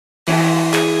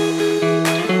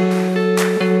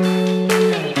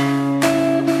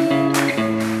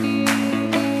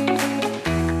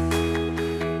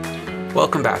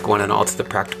one and all to the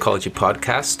Practicology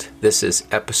Podcast. This is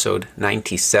episode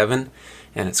 97,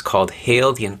 and it's called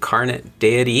Hail the Incarnate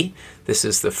Deity. This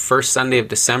is the first Sunday of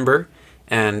December,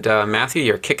 and Matthew,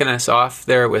 you're kicking us off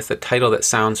there with a title that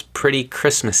sounds pretty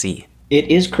Christmassy. It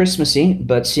is Christmassy,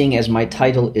 but seeing as my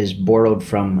title is borrowed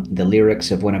from the lyrics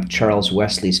of one of Charles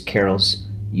Wesley's carols,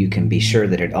 you can be sure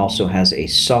that it also has a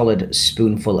solid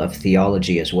spoonful of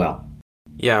theology as well.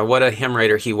 Yeah, what a hymn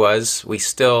writer he was. We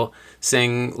still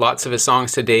sing lots of his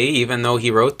songs today, even though he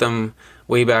wrote them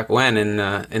way back when in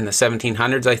the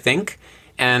 1700s, I think.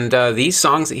 And these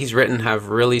songs that he's written have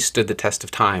really stood the test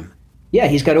of time. Yeah,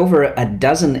 he's got over a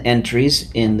dozen entries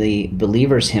in the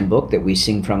Believer's Hymn Book that we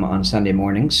sing from on Sunday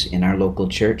mornings in our local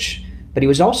church. But he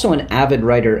was also an avid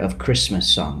writer of Christmas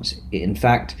songs. In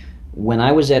fact, when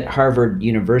I was at Harvard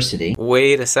University...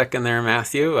 Wait a second there,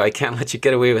 Matthew. I can't let you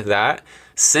get away with that.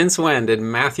 Since when did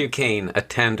Matthew Kane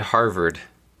attend Harvard?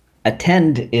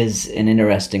 Attend is an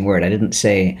interesting word. I didn't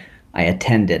say I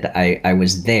attended. I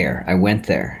was there. I went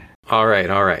there. All right.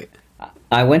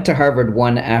 I went to Harvard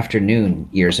one afternoon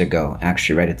years ago,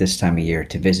 actually right at this time of year,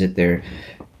 to visit their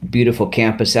beautiful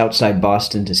campus outside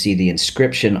Boston, to see the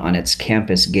inscription on its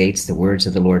campus gates, the words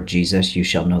of the Lord Jesus, "You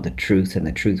shall know the truth, and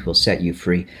the truth will set you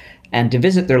free." And to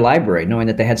visit their library, knowing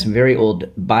that they had some very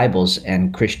old Bibles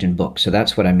and Christian books. So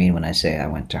that's what I mean when I say I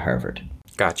went to Harvard.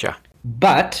 Gotcha.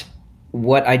 But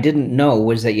what I didn't know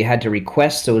was that you had to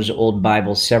request those old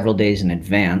Bibles several days in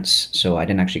advance, so I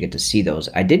didn't actually get to see those.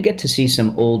 I did get to see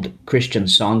some old Christian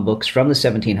songbooks from the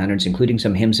 1700s, including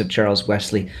some hymns of Charles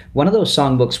Wesley. One of those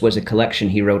songbooks was a collection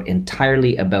he wrote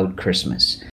entirely about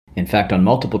Christmas. In fact, on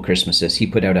multiple Christmases, he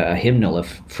put out a hymnal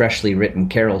of freshly written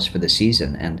carols for the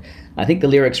season. And I think the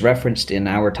lyrics referenced in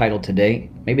our title today,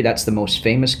 maybe that's the most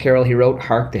famous carol he wrote,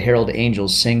 "Hark the Herald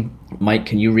Angels Sing." Mike,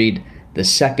 can you read the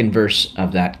second verse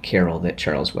of that carol that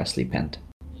Charles Wesley penned?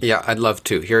 Yeah, I'd love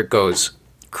to. Here it goes.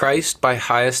 Christ by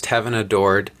highest heaven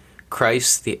adored,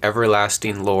 Christ the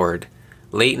everlasting Lord.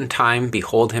 Late in time,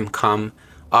 behold him come,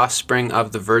 offspring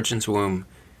of the Virgin's womb.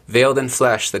 Veiled in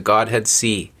flesh, the Godhead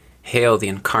see. Hail the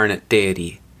incarnate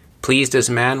deity. Pleased as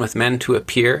man with men to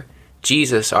appear,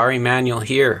 Jesus our Emmanuel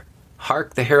here.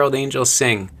 Hark the herald angels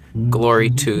sing, glory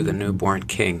to the newborn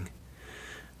King.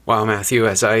 Wow, Matthew,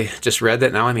 as I just read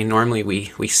that now, I mean, normally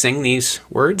we sing these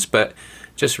words, but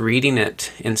just reading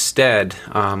it instead,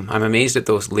 I'm amazed at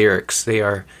those lyrics. They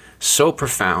are so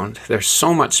profound. There's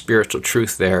so much spiritual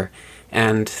truth there,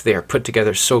 and they are put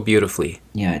together so beautifully.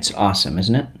 Yeah, it's awesome,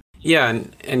 isn't it? Yeah,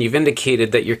 and you've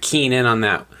indicated that you're keen in on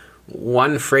that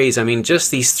one phrase. I mean,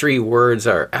 just these three words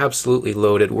are absolutely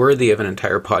loaded, worthy of an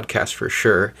entire podcast for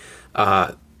sure.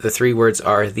 The three words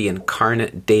are the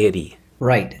incarnate deity.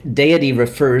 Right. Deity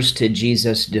refers to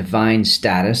Jesus' divine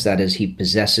status, that is, he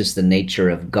possesses the nature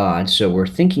of God. So we're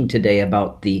thinking today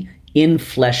about the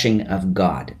infleshing of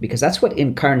God, because that's what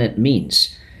incarnate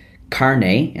means. Carne,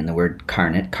 in the word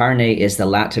carnate, carne is the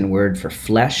Latin word for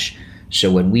flesh.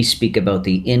 So when we speak about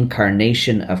the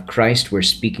incarnation of Christ, we're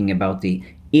speaking about the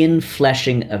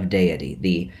infleshing of deity,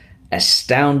 the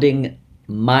astounding,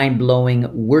 mind-blowing,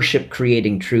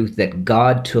 worship-creating truth that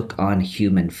God took on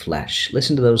human flesh.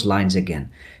 Listen to those lines again.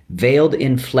 Veiled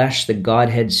in flesh, the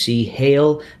Godhead see.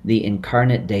 Hail the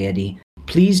incarnate deity.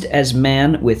 Pleased as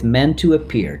man with men to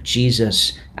appear.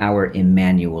 Jesus, our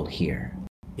Emmanuel here.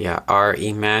 Yeah, our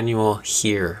Emmanuel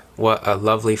here. What a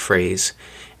lovely phrase.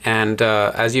 And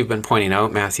as you've been pointing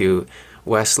out, Matthew,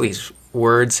 Wesley's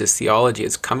words, his theology,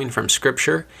 is coming from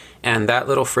Scripture. And that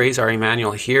little phrase, our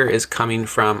Emmanuel here, is coming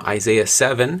from Isaiah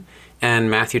 7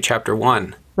 and Matthew chapter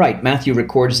 1. Right. Matthew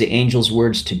records the angel's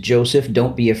words to Joseph.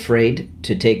 Don't be afraid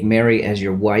to take Mary as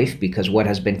your wife, because what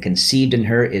has been conceived in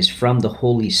her is from the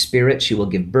Holy Spirit. She will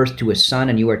give birth to a son,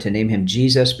 and you are to name him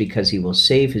Jesus, because he will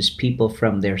save his people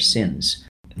from their sins.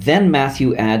 Then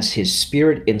Matthew adds his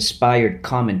Spirit-inspired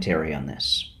commentary on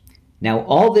this. Now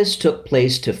all this took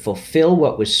place to fulfill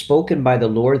what was spoken by the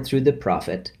Lord through the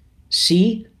prophet.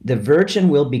 See, the virgin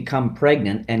will become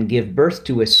pregnant and give birth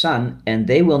to a son, and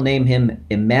they will name him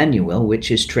Emmanuel, which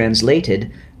is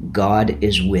translated, God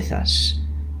is with us.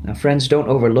 Now, friends, don't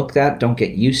overlook that. Don't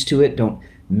get used to it. Don't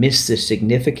miss the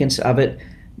significance of it.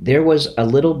 There was a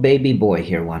little baby boy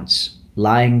here once,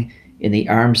 lying in the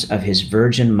arms of his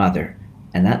virgin mother.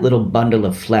 And that little bundle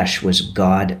of flesh was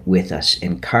God with us,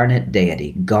 incarnate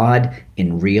deity, God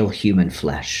in real human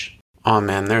flesh. Oh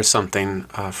man, there's something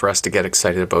for us to get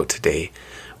excited about today.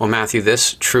 Well, Matthew,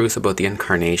 this truth about the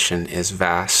incarnation is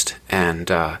vast, and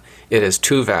it is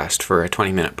too vast for a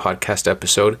 20-minute podcast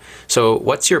episode. So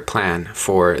what's your plan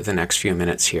for the next few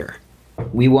minutes here?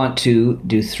 We want to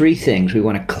do three things. We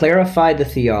want to clarify the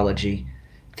theology,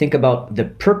 Think about the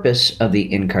purpose of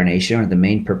the incarnation, or the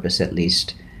main purpose at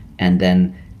least, and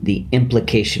then the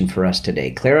implication for us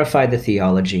today. Clarify the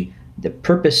theology, the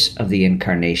purpose of the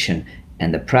incarnation,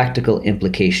 and the practical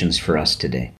implications for us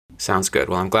today. Sounds good.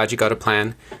 Well, I'm glad you got a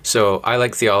plan. So I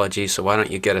like theology, so why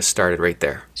don't you get us started right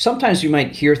there? Sometimes we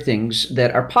might hear things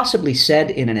that are possibly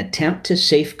said in an attempt to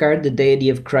safeguard the deity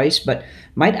of Christ, but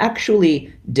might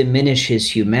actually diminish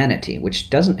his humanity,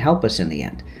 which doesn't help us in the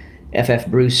end. F.F.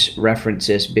 Bruce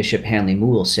references Bishop Hanley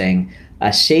Moule saying,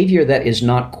 "A Savior that is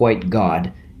not quite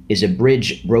God is a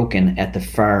bridge broken at the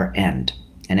far end."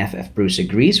 And F.F. Bruce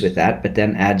agrees with that, but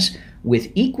then adds,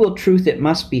 "With equal truth it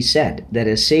must be said that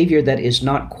a Savior that is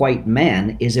not quite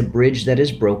man is a bridge that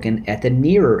is broken at the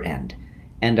nearer end.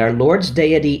 And our Lord's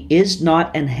deity is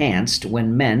not enhanced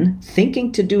when men,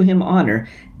 thinking to do him honor,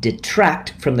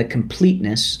 detract from the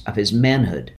completeness of his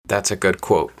manhood." That's a good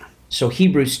quote. So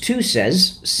Hebrews 2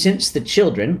 says, "Since the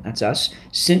children," that's us,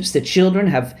 "since the children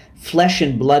have flesh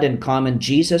and blood in common,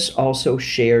 Jesus also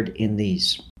shared in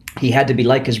these. He had to be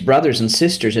like his brothers and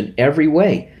sisters in every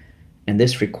way, and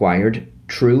this required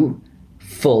true,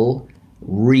 full,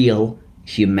 real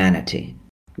humanity."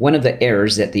 One of the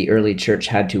errors that the early church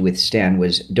had to withstand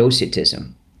was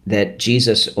Docetism, that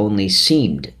Jesus only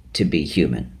seemed to be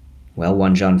human. Well,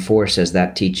 1 John 4 says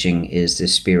that teaching is the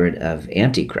spirit of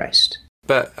Antichrist.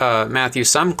 But Matthew,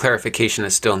 some clarification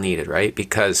is still needed, right?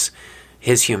 Because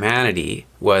his humanity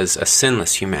was a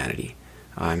sinless humanity.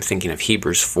 I'm thinking of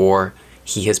Hebrews 4.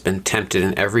 He has been tempted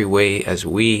in every way as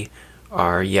we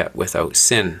are, yet without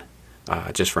sin,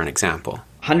 just for an example.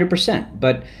 100%.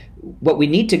 But what we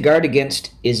need to guard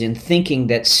against is in thinking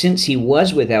that since he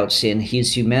was without sin,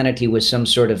 his humanity was some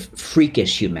sort of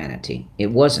freakish humanity.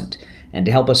 It wasn't. And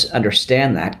to help us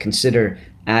understand that, consider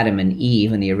Adam and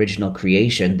Eve in the original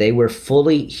creation. They were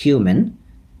fully human.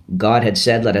 God had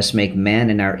said, "Let us make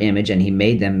man in our image," and he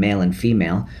made them male and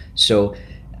female. So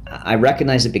I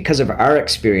recognize that because of our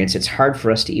experience, it's hard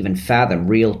for us to even fathom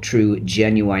real, true,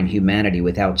 genuine humanity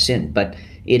without sin. But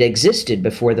it existed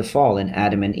before the fall in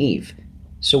Adam and Eve.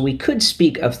 So we could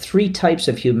speak of three types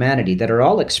of humanity that are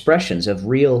all expressions of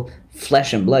real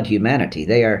flesh and blood humanity.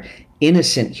 They are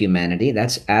innocent humanity,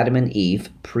 that's Adam and Eve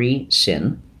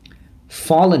pre-sin.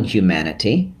 Fallen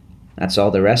humanity, that's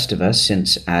all the rest of us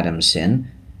since Adam's sin.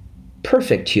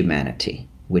 Perfect humanity,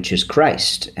 which is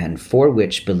Christ, and for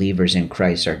which believers in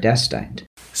Christ are destined.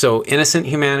 So innocent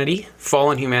humanity,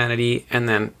 fallen humanity, and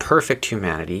then perfect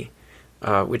humanity,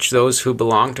 which those who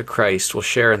belong to Christ will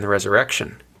share in the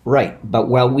resurrection. Right, but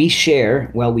while we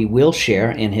will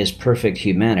share in his perfect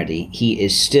humanity, he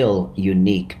is still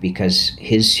unique because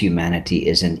his humanity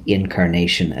is an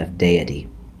incarnation of deity.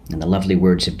 In the lovely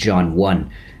words of John 1,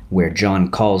 where John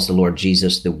calls the Lord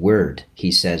Jesus the Word, he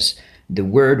says, "The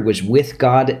Word was with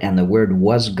God, and the Word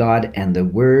was God, and the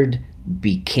Word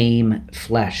became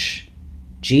flesh."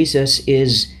 Jesus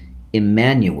is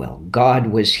Emmanuel. God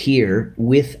was here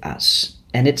with us.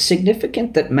 And it's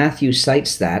significant that Matthew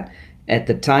cites that at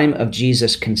the time of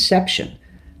Jesus' conception.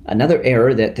 Another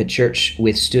error that the church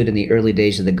withstood in the early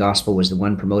days of the gospel was the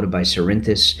one promoted by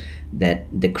Cerinthus, that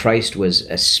the Christ was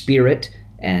a spirit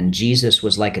and Jesus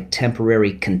was like a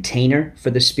temporary container for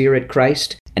the Spirit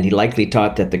Christ. And he likely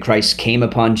taught that the Christ came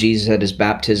upon Jesus at his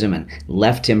baptism and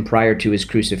left him prior to his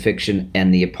crucifixion.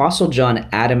 And the Apostle John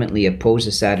adamantly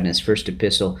opposes that in his first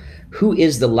epistle. Who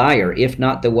is the liar, if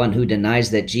not the one who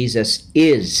denies that Jesus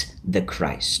is the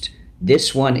Christ?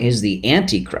 This one is the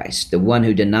Antichrist, the one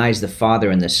who denies the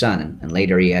Father and the Son. And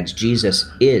later he adds, Jesus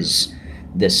is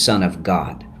the Son of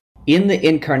God. In the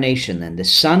incarnation, then, the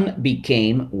Son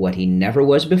became what he never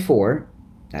was before,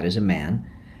 that is a man,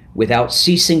 without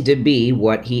ceasing to be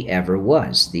what he ever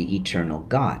was, the eternal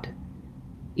God.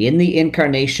 In the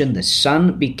incarnation, the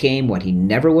Son became what he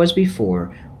never was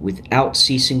before, without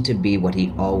ceasing to be what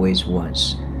he always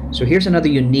was. So here's another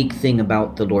unique thing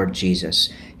about the Lord Jesus.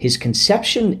 His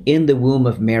conception in the womb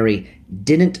of Mary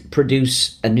didn't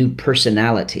produce a new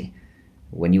personality.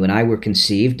 When you and I were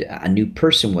conceived, a new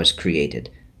person was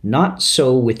created. Not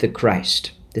so with the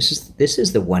Christ. This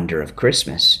is the wonder of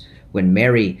Christmas. When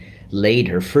Mary laid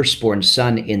her firstborn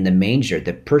son in the manger,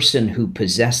 the person who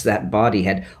possessed that body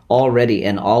had already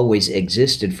and always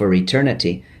existed for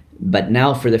eternity. But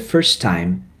now, for the first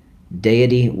time,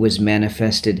 deity was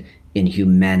manifested in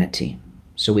humanity.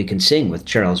 So we can sing with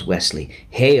Charles Wesley,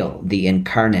 "Hail the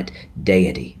incarnate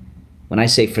deity." When I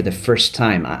say for the first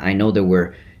time, I know there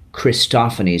were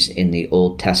Christophanies in the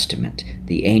Old Testament,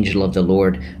 the angel of the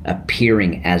Lord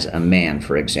appearing as a man,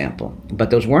 for example. But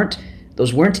those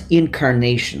weren't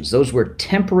incarnations. Those were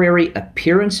temporary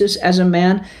appearances as a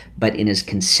man, but in his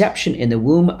conception in the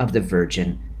womb of the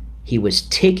Virgin, He was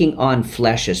taking on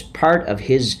flesh as part of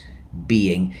his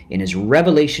being. In his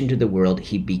revelation to the world,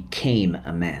 he became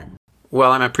a man.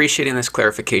 Well, I'm appreciating this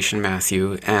clarification,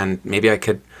 Matthew, and maybe I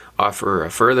could offer a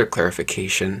further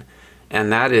clarification,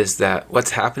 and that is that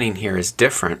what's happening here is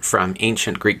different from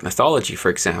ancient Greek mythology, for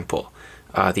example.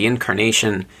 The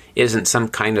incarnation isn't some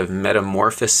kind of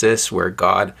metamorphosis where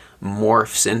God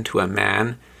morphs into a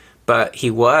man, but he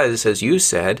was, as you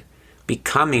said,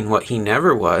 becoming what he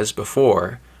never was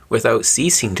before without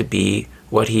ceasing to be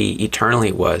what he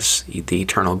eternally was, the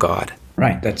eternal God.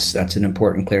 Right, that's an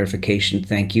important clarification.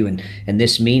 Thank you. And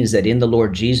this means that in the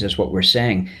Lord Jesus, what we're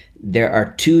saying, there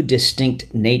are two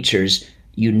distinct natures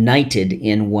united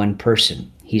in one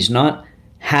person. He's not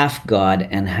half God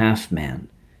and half man.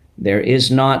 There is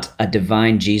not a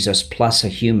divine Jesus plus a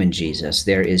human Jesus.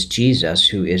 There is Jesus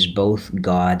who is both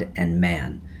God and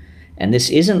man. And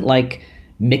this isn't like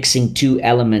mixing two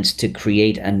elements to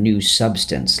create a new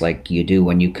substance like you do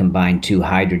when you combine two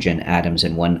hydrogen atoms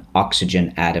and one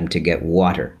oxygen atom to get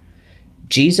water.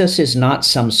 Jesus is not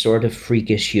some sort of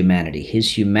freakish humanity.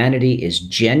 His humanity is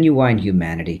genuine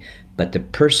humanity, but the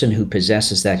person who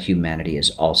possesses that humanity is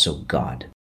also God.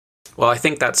 Well, I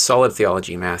think that's solid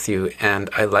theology, Matthew, and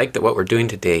I like that what we're doing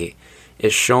today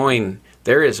is showing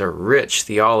there is a rich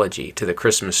theology to the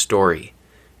Christmas story.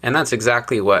 And that's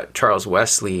exactly what Charles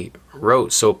Wesley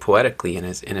wrote so poetically in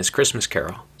his Christmas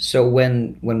carol. So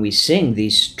when we sing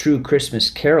these true Christmas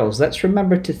carols, let's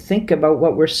remember to think about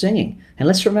what we're singing, and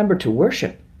let's remember to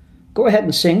worship. Go ahead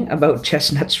and sing about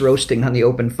chestnuts roasting on the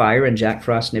open fire and Jack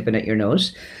Frost nipping at your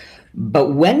nose.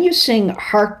 But when you sing,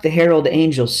 "Hark the Herald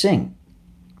Angels Sing,"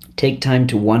 take time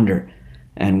to wonder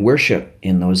and worship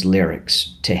in those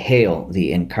lyrics to hail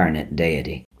the incarnate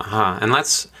deity. And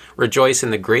let's rejoice in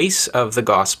the grace of the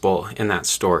gospel in that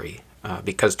story,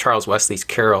 because Charles Wesley's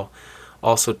carol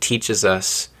also teaches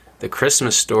us the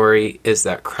Christmas story is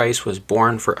that Christ was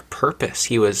born for a purpose.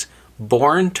 He was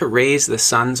born to raise the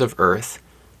sons of earth,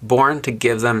 born to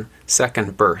give them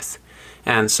second birth.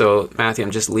 And so, Matthew,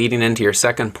 I'm just leading into your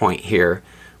second point here,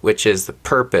 which is the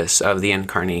purpose of the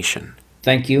incarnation.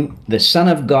 Thank you. The Son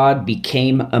of God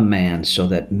became a man so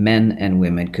that men and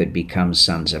women could become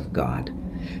sons of God.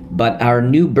 But our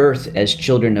new birth as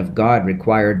children of God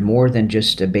required more than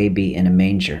just a baby in a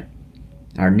manger.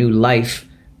 Our new life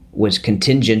was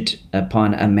contingent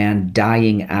upon a man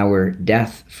dying our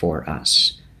death for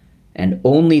us. And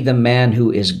only the man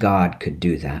who is God could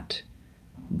do that.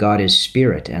 God is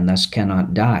spirit and thus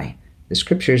cannot die. The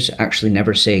scriptures actually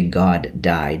never say God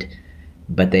died,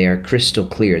 but they are crystal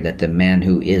clear that the man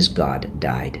who is God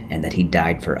died and that he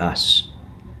died for us.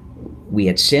 We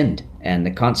had sinned, and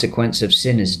the consequence of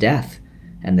sin is death.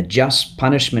 And the just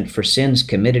punishment for sins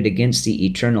committed against the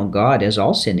eternal God, as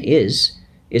all sin is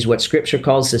what Scripture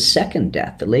calls the second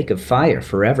death, the lake of fire,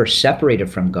 forever separated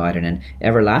from God in an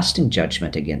everlasting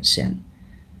judgment against sin.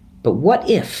 But what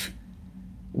if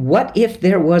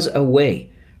there was a way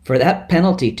for that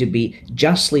penalty to be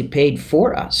justly paid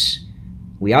for us?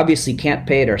 We obviously can't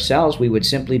pay it ourselves. We would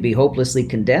simply be hopelessly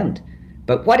condemned.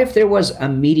 But what if there was a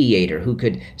mediator who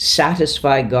could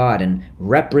satisfy God and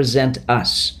represent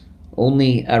us?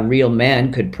 Only a real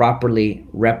man could properly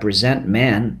represent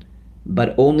man,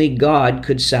 but only God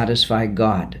could satisfy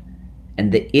God.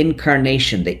 And the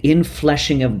incarnation, the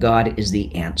infleshing of God is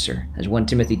the answer. As 1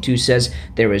 Timothy 2 says,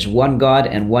 there is one God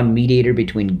and one mediator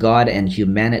between God and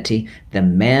humanity, the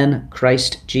man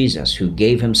Christ Jesus, who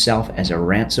gave himself as a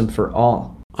ransom for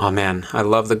all. Amen. I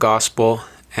love the gospel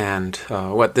and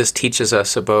what this teaches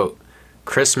us about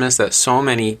Christmas that so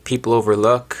many people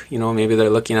overlook. Maybe they're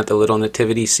looking at the little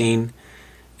nativity scene,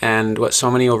 and what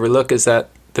so many overlook is that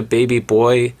the baby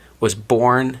boy was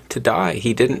born to die.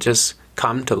 He didn't just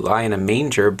come to lie in a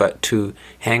manger, but to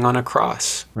hang on a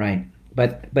cross. Right.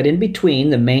 But in between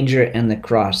the manger and the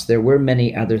cross, there were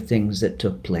many other things that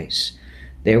took place.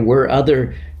 There were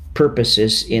other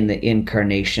purposes in the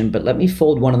incarnation, but let me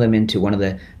fold one of them into one of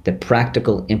the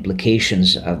practical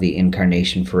implications of the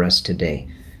incarnation for us today.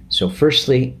 So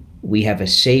firstly, we have a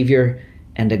Savior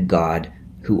and a God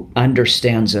who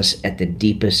understands us at the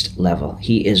deepest level.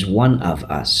 He is one of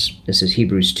us. This is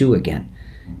Hebrews 2 again.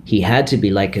 He had to be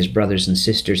like his brothers and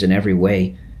sisters in every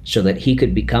way so that he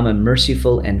could become a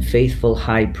merciful and faithful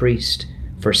high priest.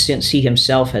 For since he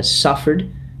himself has suffered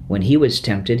when he was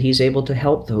tempted, he's able to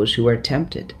help those who are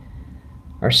tempted.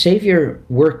 Our Savior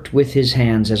worked with his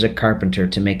hands as a carpenter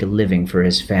to make a living for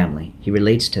his family. He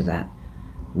relates to that.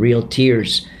 Real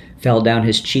tears fell down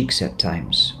his cheeks at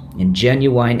times, in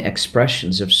genuine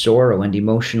expressions of sorrow and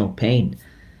emotional pain.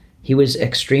 He was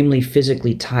extremely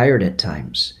physically tired at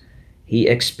times. He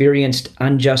experienced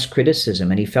unjust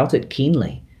criticism, and he felt it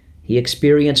keenly. He He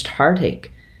experienced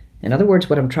heartache. In other words,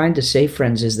 what I'm trying to say,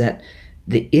 friends, is that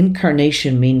the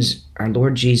incarnation means our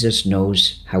Lord Jesus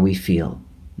knows how we feel.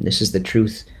 This is the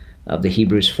truth of the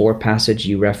Hebrews 4 passage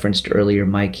you referenced earlier,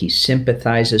 Mike. He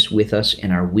sympathizes with us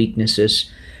in our weaknesses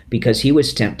because he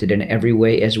was tempted in every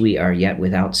way as we are, yet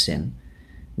without sin.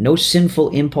 No sinful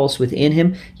impulse within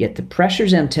him, yet the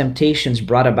pressures and temptations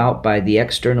brought about by the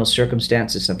external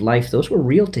circumstances of life, those were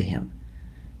real to him.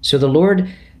 So the Lord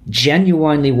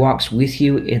genuinely walks with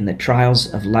you in the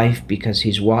trials of life because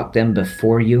he's walked them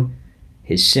before you.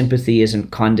 His sympathy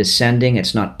isn't condescending,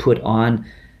 it's not put on,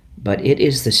 but it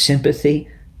is the sympathy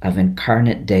of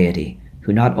incarnate deity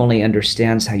who not only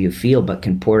understands how you feel, but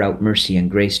can pour out mercy and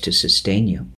grace to sustain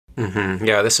you. Mm-hmm.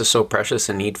 Yeah, this is so precious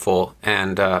and needful.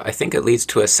 And I think it leads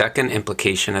to a second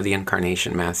implication of the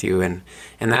incarnation, Matthew, and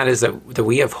that is that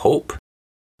we have hope.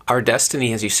 Our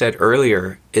destiny, as you said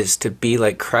earlier, is to be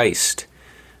like Christ,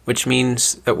 which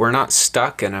means that we're not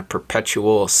stuck in a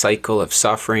perpetual cycle of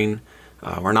suffering.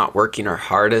 We're not working our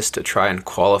hardest to try and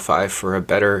qualify for a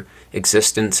better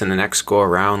existence in the next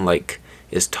go-around like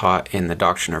is taught in the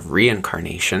doctrine of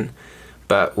reincarnation.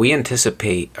 But we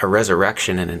anticipate a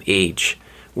resurrection in an age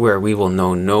where we will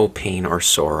know no pain or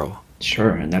sorrow.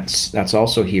 Sure, and that's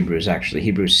also Hebrews, actually.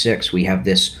 Hebrews 6, we have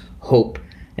this hope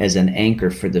as an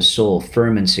anchor for the soul,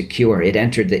 firm and secure. It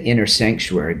entered the inner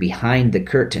sanctuary behind the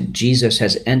curtain. Jesus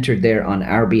has entered there on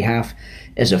our behalf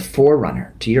as a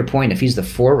forerunner. To your point, if he's the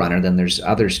forerunner, then there's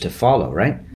others to follow,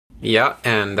 right? Yeah,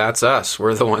 and that's us.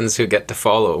 We're the ones who get to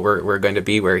follow. We're going to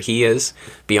be where he is,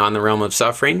 beyond the realm of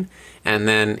suffering, and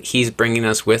then he's bringing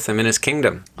us with him in his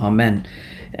kingdom. Amen.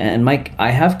 And Mike,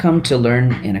 I have come to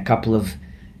learn in a couple of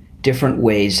different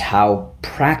ways how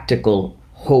practical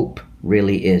hope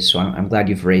really is. So I'm glad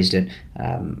you've raised it.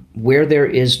 Where there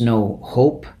is no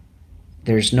hope,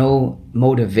 there's no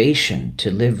motivation to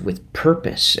live with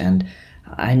purpose. And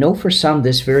I know for some,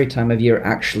 this very time of year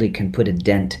actually can put a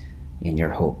dent in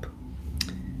your hope.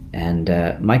 And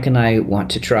Mike and I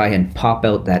want to try and pop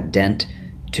out that dent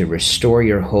to restore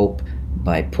your hope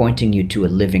by pointing you to a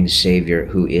living Savior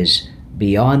who is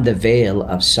beyond the veil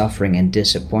of suffering and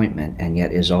disappointment, and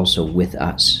yet is also with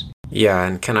us. Yeah,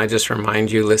 and can I just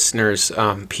remind you, listeners,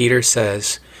 Peter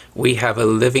says, we have a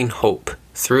living hope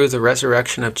through the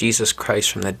resurrection of Jesus Christ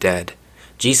from the dead.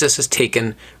 Jesus has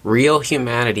taken real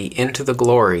humanity into the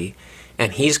glory,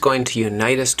 and he's going to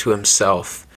unite us to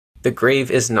himself. The grave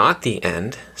is not the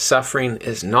end. Suffering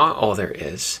is not all there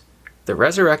is. The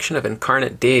resurrection of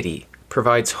incarnate deity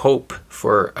provides hope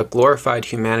for a glorified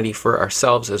humanity for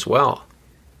ourselves as well.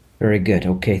 Very good.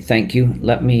 Okay, thank you.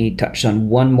 Let me touch on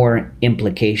one more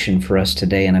implication for us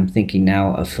today, and I'm thinking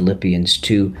now of Philippians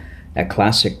 2, a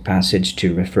classic passage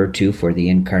to refer to for the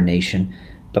incarnation.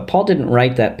 But Paul didn't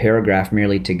write that paragraph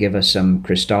merely to give us some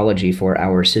Christology for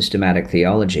our systematic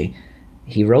theology.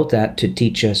 He wrote that to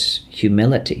teach us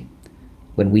humility.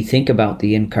 When we think about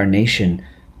the incarnation,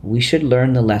 we should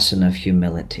learn the lesson of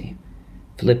humility.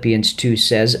 Philippians 2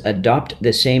 says, adopt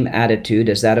the same attitude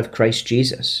as that of Christ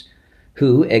Jesus,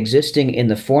 who, existing in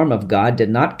the form of God, did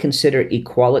not consider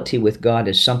equality with God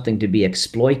as something to be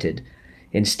exploited.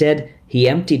 Instead, he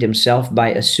emptied himself by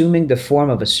assuming the form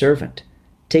of a servant,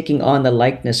 taking on the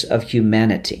likeness of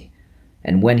humanity.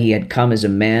 And when he had come as a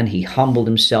man, he humbled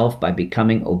himself by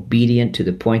becoming obedient to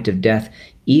the point of death,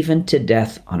 even to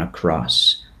death on a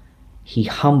cross. He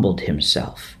humbled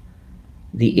himself.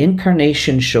 The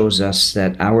incarnation shows us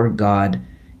that our God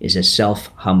is a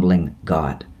self-humbling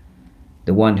God.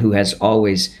 The one who has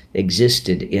always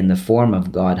existed in the form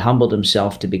of God humbled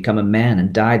himself to become a man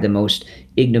and died the most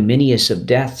ignominious of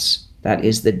deaths, that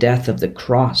is, the death of the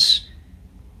cross.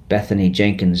 Bethany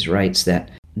Jenkins writes that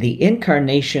the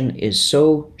incarnation is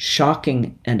so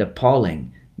shocking and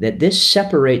appalling that this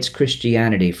separates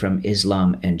Christianity from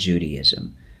Islam and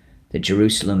Judaism. The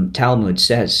Jerusalem Talmud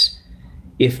says,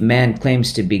 if man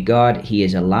claims to be God, he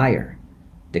is a liar.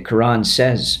 The Quran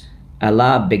says,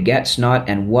 Allah begets not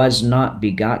and was not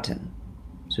begotten.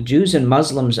 So Jews and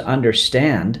Muslims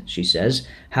understand, she says,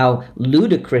 how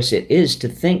ludicrous it is to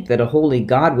think that a holy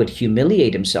God would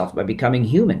humiliate himself by becoming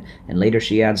human. And later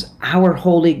she adds, our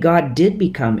holy God did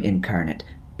become incarnate.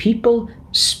 People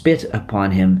spit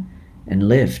upon him and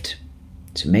lived.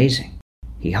 It's amazing.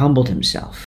 He humbled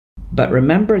himself. But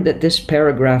remember that this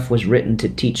paragraph was written to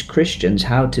teach Christians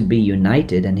how to be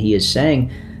united, and he is saying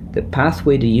the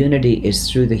pathway to unity is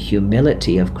through the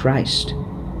humility of Christ.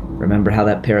 Remember how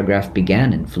that paragraph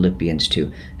began in Philippians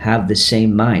 2. Have the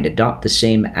same mind, adopt the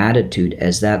same attitude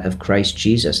as that of Christ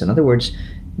Jesus. In other words,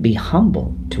 be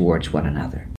humble towards one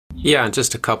another. Yeah, and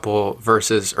just a couple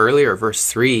verses earlier, verse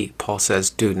 3, Paul says,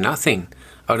 do nothing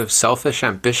out of selfish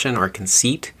ambition or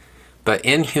conceit, but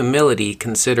in humility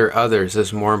consider others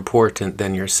as more important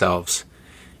than yourselves.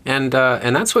 And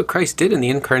that's what Christ did in the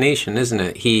incarnation, isn't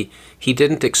it? He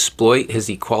didn't exploit his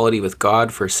equality with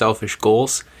God for selfish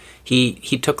goals.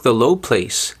 He took the low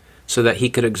place so that he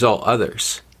could exalt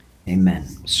others. Amen.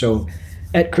 So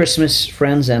at Christmas,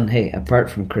 friends, and hey,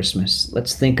 apart from Christmas,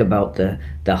 let's think about the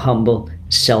humble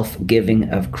self-giving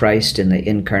of Christ in the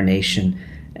incarnation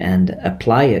and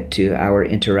apply it to our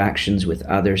interactions with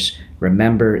others.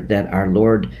 Remember that our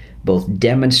Lord both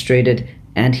demonstrated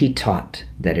and he taught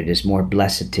that it is more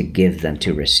blessed to give than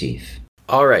to receive.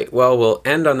 All right, well, we'll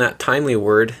end on that timely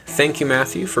word. Thank you,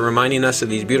 Matthew, for reminding us of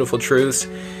these beautiful truths.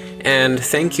 And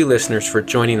thank you, listeners, for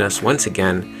joining us once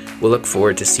again. We'll look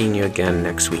forward to seeing you again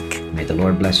next week. May the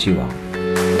Lord bless you all.